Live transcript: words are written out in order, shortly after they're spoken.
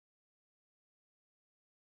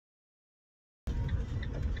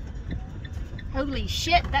Holy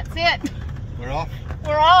shit, that's it. We're off.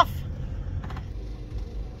 We're off.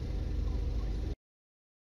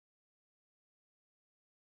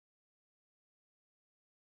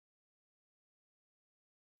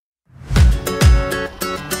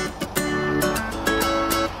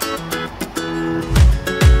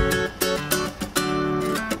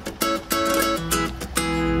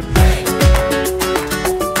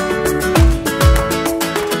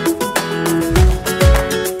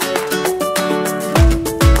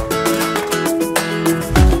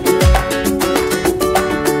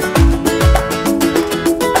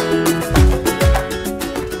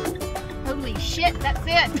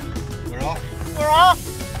 We're off.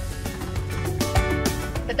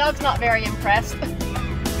 The dog's not very impressed.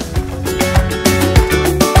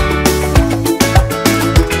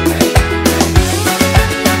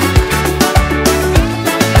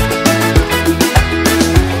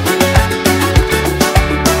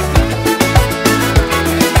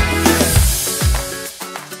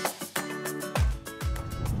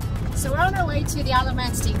 So we're on our way to the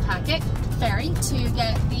AmeriManx steam packet ferry to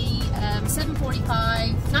get the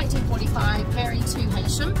 1945 ferry to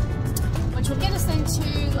Heysham, which will get us into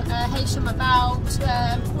Heysham about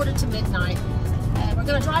quarter to midnight. We're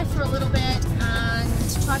going to drive for a little bit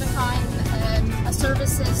and try to find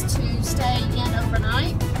services to stay in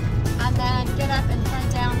overnight, and then get up and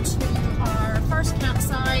head down to our first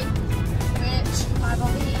campsite, which I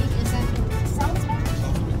believe is in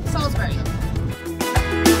Salisbury.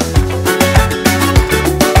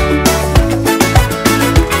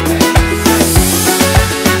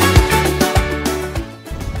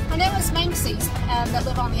 That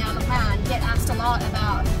live on the Isle of Man get asked a lot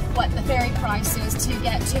about what the ferry price is to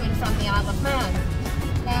get to and from the Isle of Man.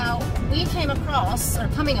 Now, we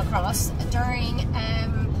coming across during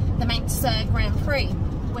the Manx Grand Prix,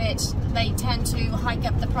 which they tend to hike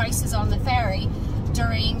up the prices on the ferry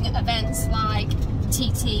during events like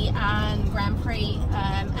TT and Grand Prix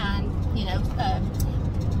and you know,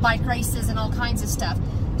 bike races and all kinds of stuff.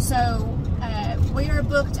 So we are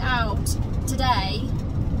booked out today,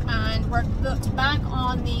 and we're booked back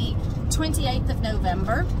on the 28th of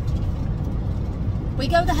November. We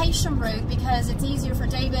go the Heysham route because it's easier for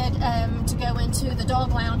David to go into the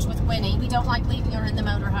dog lounge with Wynnie. We don't like leaving her in the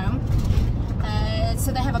motorhome.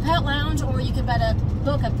 So they have a pet lounge, or you can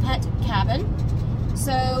book a pet cabin.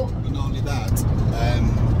 So, but not only that,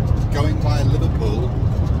 going via Liverpool,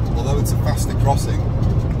 although it's a faster crossing,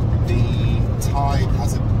 the tide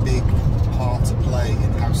has a big part to play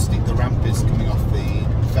in how steep the ramp is coming off the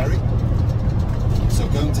ferry. So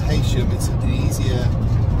going to Heysham, it's an easier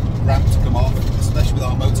ramp to come off, especially with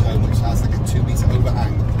our motorhome, which has like a 2-metre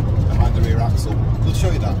overhang behind the rear axle. We'll show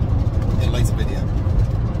you that in a later video.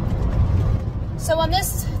 So on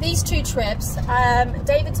these two trips,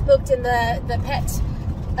 David's booked in the pet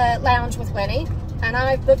lounge with Wynnie, and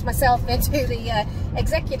I've booked myself into the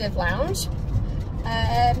executive lounge.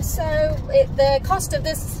 So the cost of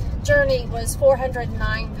this journey was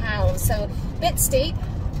 £409, so a bit steep,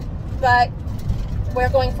 but we're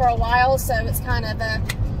going for a while, so it's kind of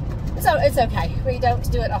it's okay. We don't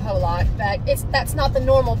do it a whole lot, but that's not the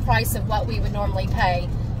normal price of what we would normally pay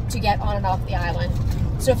to get on and off the island.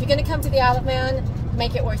 So if you're going to come to the Isle of Man,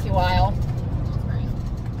 make it worth your while.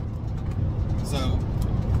 So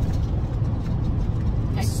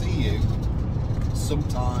we'll see you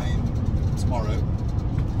sometime tomorrow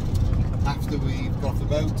after we've got off the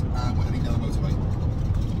boat and we're heading down the motorway.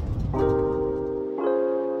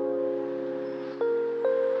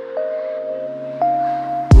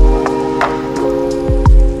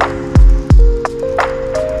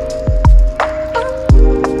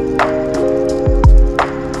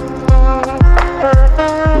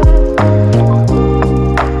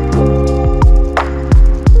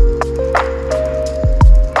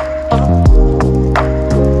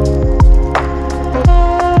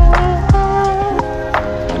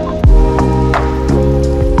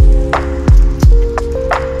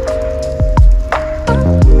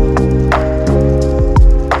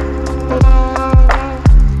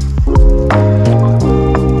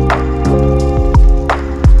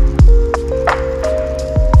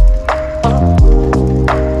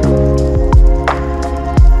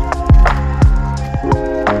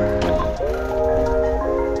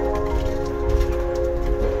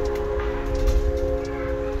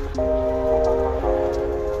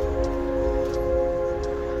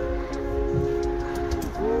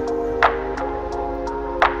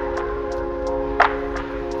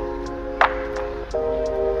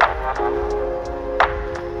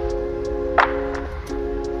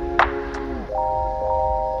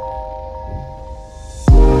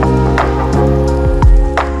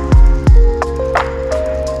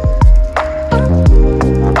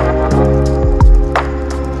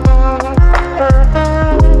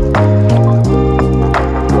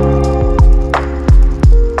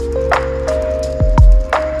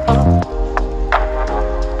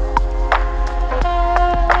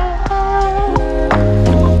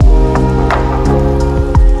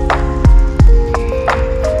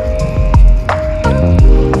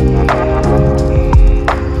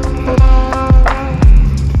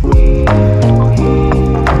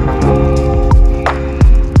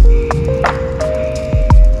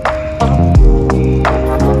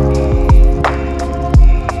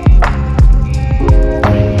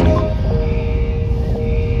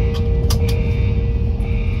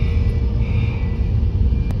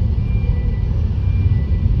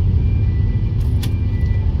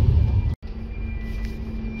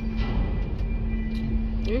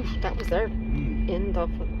 proof that was there in the...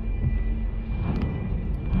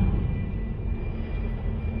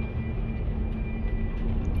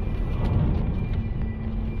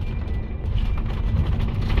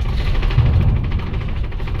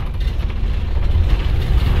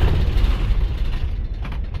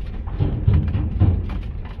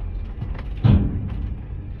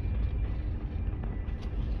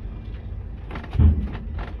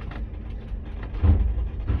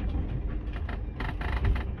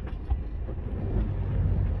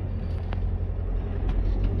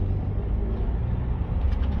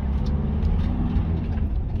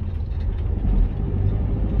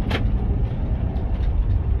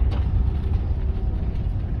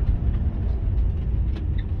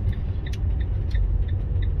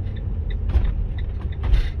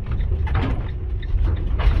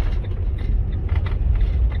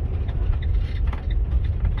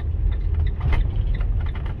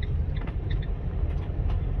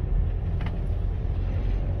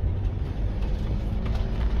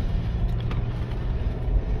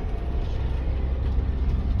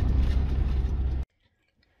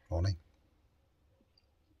 Morning.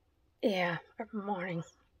 Yeah, morning.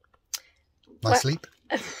 Nice sleep?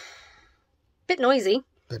 Bit noisy.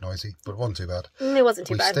 Bit noisy, but it wasn't too bad. It wasn't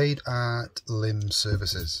too bad. We stayed at Lim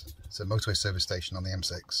Services. It's a motorway service station on the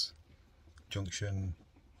M6. Junction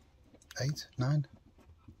 8, 9?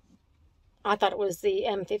 I thought it was the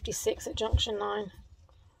M56 at Junction 9.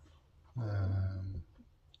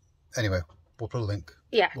 Anyway, we'll put a link.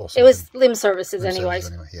 Yeah, it was Lim Services Lim anyways.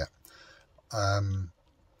 Services anyway, yeah.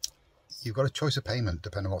 You've got a choice of payment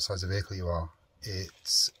depending on what size of vehicle you are.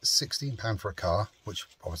 It's £16 for a car, which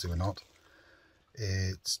obviously we're not.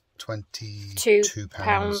 It's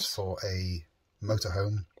 £22 for a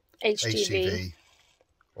motorhome, HGV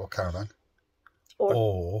or caravan.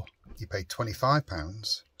 Or you pay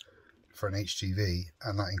 £25 for an HGV,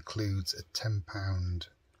 and that includes a £10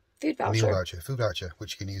 food voucher,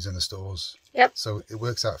 which you can use in the stores. Yep. So it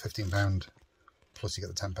works out £15 plus you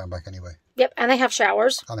get the £10 back anyway. Yep, and they have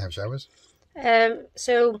showers.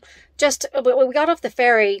 So just we got off the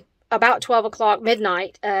ferry about 12 o'clock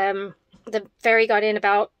midnight. The ferry got in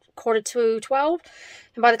about 11:45,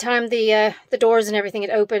 and by the time the doors and everything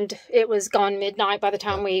had opened, it was gone midnight by the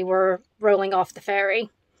time we were rolling off the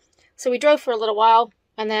ferry. So we drove for a little while,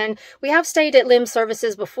 and then we have stayed at Lim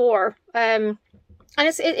Services before, and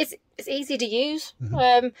it's easy to use.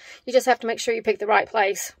 You just have to make sure you pick the right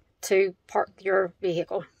place to park your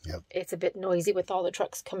vehicle. Yep. It's a bit noisy with all the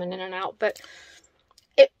trucks coming in and out, but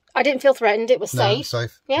I didn't feel threatened. It was safe.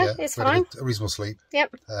 Safe. Yeah, it's fine. A reasonable sleep.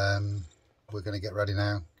 Yep. We're going to get ready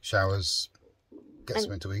now. Showers. Get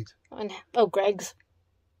something to eat. And Greg's,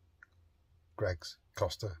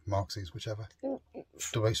 Costa, Marxie's, whichever.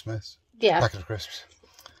 W. Smith's. Yeah. Packet of crisps.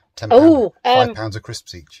 £10. £5 of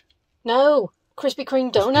crisps each. No. Krispy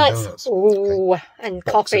Kreme donuts. Oh, okay. And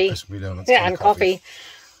coffee. Donuts and coffee.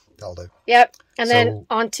 That'll do. Yep. And then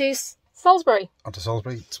on to Salisbury.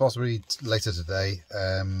 Salisbury later today.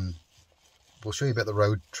 We'll show you a bit of the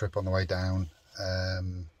road trip on the way down.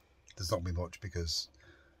 There's not going to be much because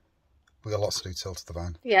we've got lots to do till to the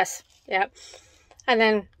van. Yes. Yep. And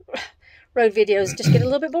then road videos just get a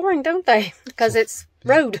little bit boring, don't they? Because it's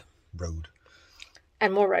road. Road.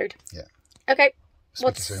 And more road. Yeah. Okay.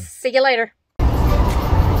 We'll see you later.